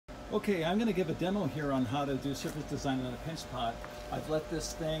Okay, I'm going to give a demo here on how to do surface design on a pinch pot. I've let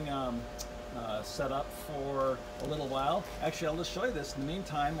this thing set up for a little while. Actually, I'll just show you this. In the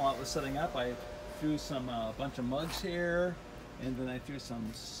meantime, while it was setting up, I threw some bunch of mugs here, and then I threw some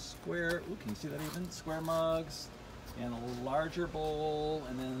square, ooh, can you see that even? Square mugs, and a larger bowl,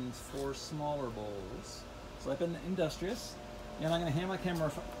 and then 4 smaller bowls. So I've been industrious, and I'm going to hand my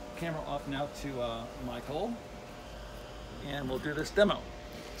camera off now to Michael, and we'll do this demo.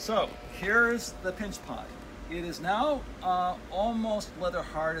 So here's the pinch pot. It is now almost leather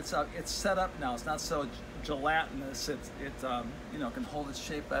hard. It's set up now. It's not so gelatinous. It you know, can hold its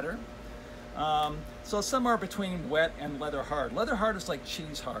shape better. So somewhere between wet and leather hard. Leather hard is like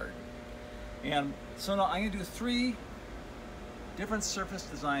cheese hard. And so now I'm going to do 3 different surface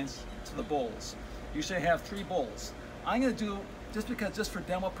designs to the bowls. Usually I have 3 bowls. I'm going to do, just for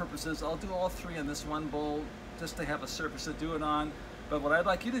demo purposes, I'll do all 3 in this one bowl just to have a surface to do it on. But what I'd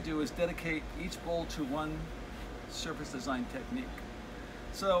like you to do is dedicate each bowl to one surface design technique.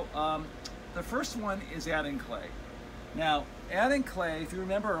 So the first one is adding clay. Now, adding clay, if you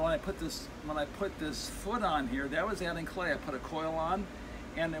remember when I put this foot on here, that was adding clay. I put a coil on,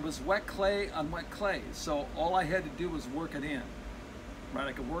 and it was wet clay on wet clay. So all I had to do was work it in, right?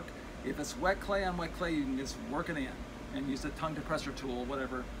 I could work, if it's wet clay on wet clay, you can just work it in and use the tongue depressor tool,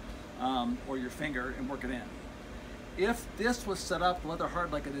 whatever, or your finger, and work it in. If this was set up leather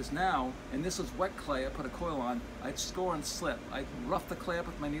hard like it is now, and this was wet clay, I put a coil on, I'd score and slip. I'd rough the clay up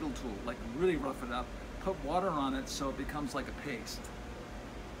with my needle tool, like really rough it up, put water on it so it becomes like a paste,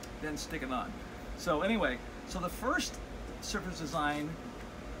 then stick it on. So anyway, so the first surface design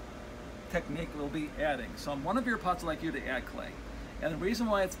technique will be adding. So on one of your pots, I'd like you to add clay. And the reason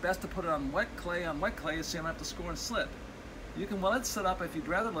why it's best to put it on wet clay is so you don't have to score and slip. You can let it set up if you'd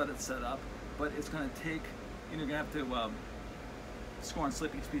rather let it set up, but it's going to take, you're gonna have to score and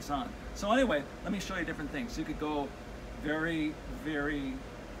slip each piece on. So anyway, let me show you different things. You could go very, very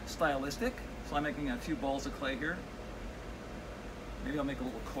stylistic. So I'm making a few balls of clay here. Maybe I'll make a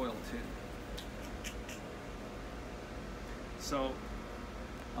little coil too. So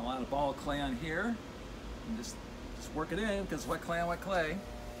I'll add a ball of clay on here and just work it in because wet clay on wet clay.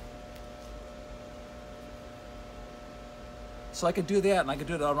 So I could do that, and I could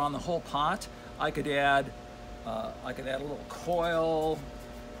do it around the whole pot. I could add a little coil.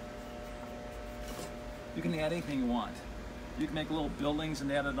 You can add anything you want. You can make little buildings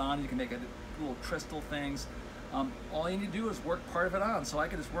and add it on. You can make little crystal things. All you need to do is work part of it on. So I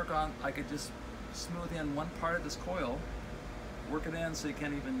could just smooth in one part of this coil, work it in so you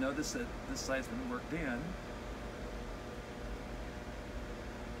can't even notice that this side's been worked in.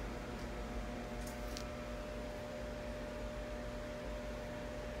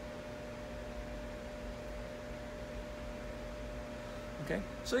 Okay,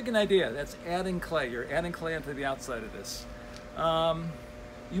 so you get an idea. That's adding clay. You're adding clay onto the outside of this.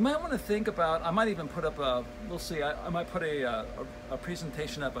 You might want to think about, I might even put up a, we'll see, I might put a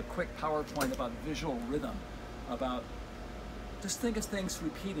presentation up, a quick PowerPoint about visual rhythm, about just think of things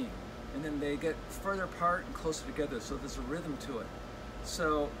repeating, and then they get further apart and closer together, so there's a rhythm to it.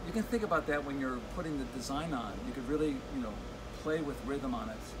 So you can think about that when you're putting the design on. You could really, you know, play with rhythm on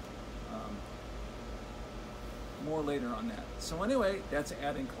it. More later on that. So anyway, that's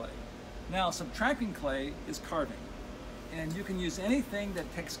adding clay. Now, subtracting clay is carving. And you can use anything that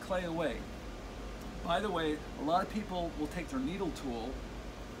takes clay away. By the way, a lot of people will take their needle tool.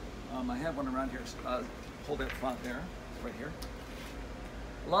 I have one around here. Hold that front there, right here.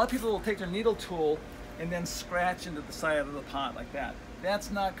 A lot of people will take their needle tool and then scratch into the side of the pot like that. That's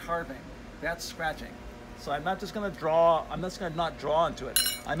not carving, that's scratching. So I'm not just gonna draw, I'm just gonna not draw into it.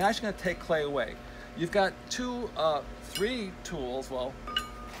 I'm actually gonna take clay away. You've got 3 tools, well,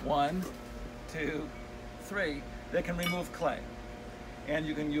 1, 2, 3, that can remove clay. And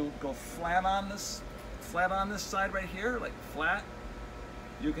you go flat on this side right here, like flat.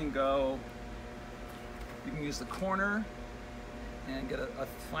 You can use the corner and get a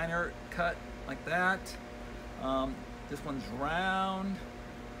finer cut like that. This one's round.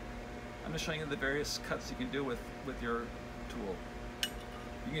 I'm just showing you the various cuts you can do with your tool.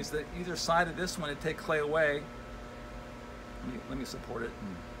 You can use either side of this one to take clay away. Let me support it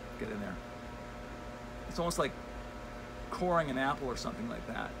and get in there. It's almost like coring an apple or something like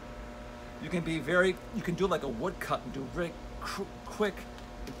that. You can do like a wood cut and do very quick,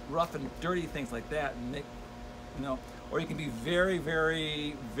 rough and dirty things like that and make, you know, or you can be very,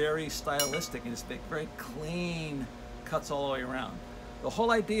 very, very stylistic and just make very clean cuts all the way around. The whole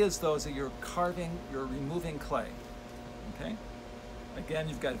idea is though is that you're removing clay, okay? Again,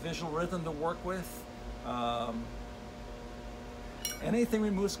 you've got visual rhythm to work with. Anything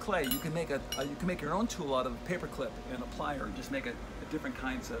removes clay. You can make your own tool out of a paper clip and a plier, and just make a different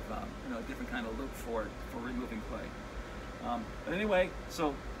kinds of a different kind of loop for removing clay. But anyway,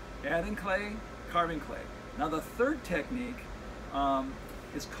 so adding clay, carving clay. Now the third technique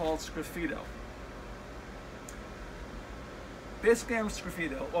is called sgraffito. Basically, on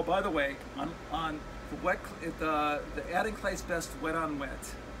sgraffito. Oh, by the way, on the wet, the adding clay is best wet on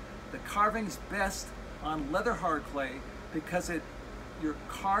wet. The carving's best on leather hard clay because your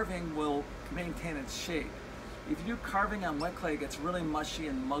carving will maintain its shape. If you do carving on wet clay, it gets really mushy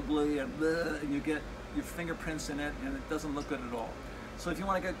and muggly and you get your fingerprints in it and it doesn't look good at all. So if you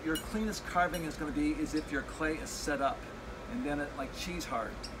want to get your cleanest carving is going to be as if your clay is set up and then it like cheese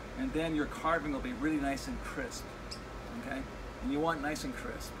hard, and then your carving will be really nice and crisp. Okay, and you want nice and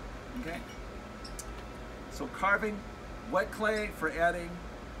crisp. Okay, so carving, wet clay for adding,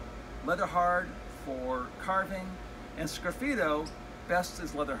 leather hard for carving, and sgraffito best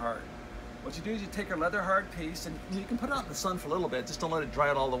is leather hard. What you do is you take your leather hard piece and you can put it out in the sun for a little bit, just don't let it dry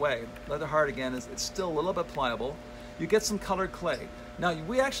out all the way. Leather hard again it's still a little bit pliable. You get some colored clay. Now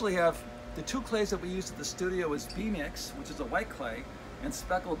we actually have the two clays that we use at the studio is B-Mix, which is a white clay, and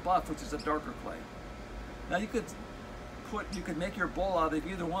Speckled Buff, which is a darker clay. Now you could make your bowl out of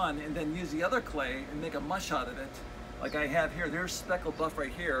either one and then use the other clay and make a mush out of it. Like I have here, there's Speckled Buff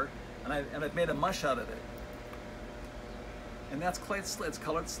right here, and I've made a mush out of it. And that's clay slip, it's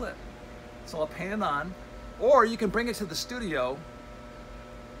colored slip. So I'll paint it on, or you can bring it to the studio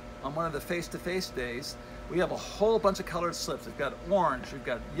on one of the face-to-face days. We have a whole bunch of colored slips. We've got orange, we've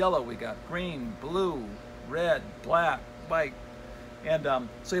got yellow, we've got green, blue, red, black, white. And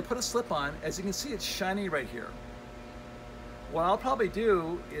so you put a slip on. As you can see, it's shiny right here. What I'll probably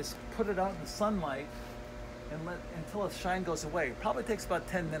do is put it out in the sunlight and until the shine goes away. It probably takes about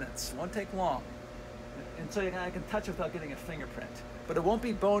 10 minutes. It won't take long. And so I can touch it without getting a fingerprint. But it won't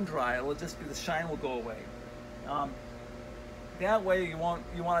be bone dry. It'll just be the shine will go away. That way you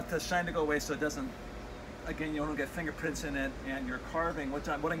want the shine to go away so it doesn't, again, you don't get fingerprints in it, and your carving, what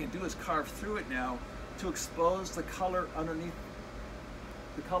I'm going to do is carve through it now to expose the color underneath,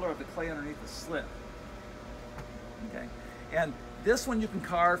 the color of the clay underneath the slip. Okay, and this one you can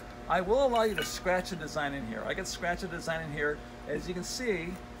carve. I will allow you to scratch a design in here. I can scratch a design in here. As you can see,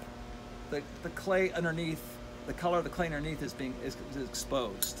 the clay underneath, the color of the clay underneath is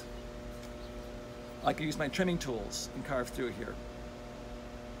exposed. I can use my trimming tools and carve through here.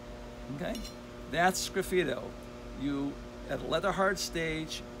 Okay, that's sgraffito. You, at a leather hard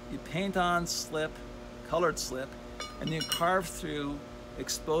stage, you paint on slip, colored slip, and you carve through,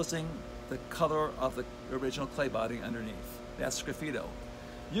 exposing the color of the original clay body underneath. That's sgraffito.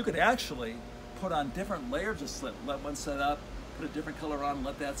 You could actually put on different layers of slip. Let one set up, put a different color on,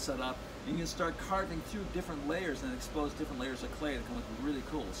 let that set up, and you can start carving through different layers and expose different layers of clay to come look really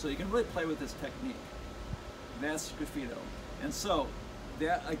cool. So you can really play with this technique. That's sgraffito. And so,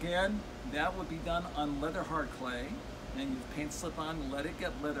 that again, that would be done on leather hard clay, and you paint slip on, let it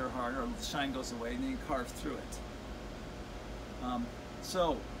get leather hard, or the shine goes away, and then you carve through it.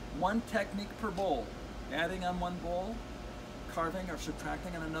 So, one technique per bowl. Adding on one bowl, carving or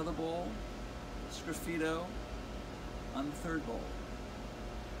subtracting on another bowl, sgraffito on the third bowl.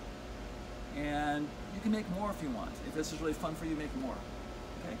 And you can make more if you want. If this is really fun for you, make more.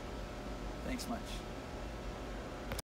 Okay? Thanks much.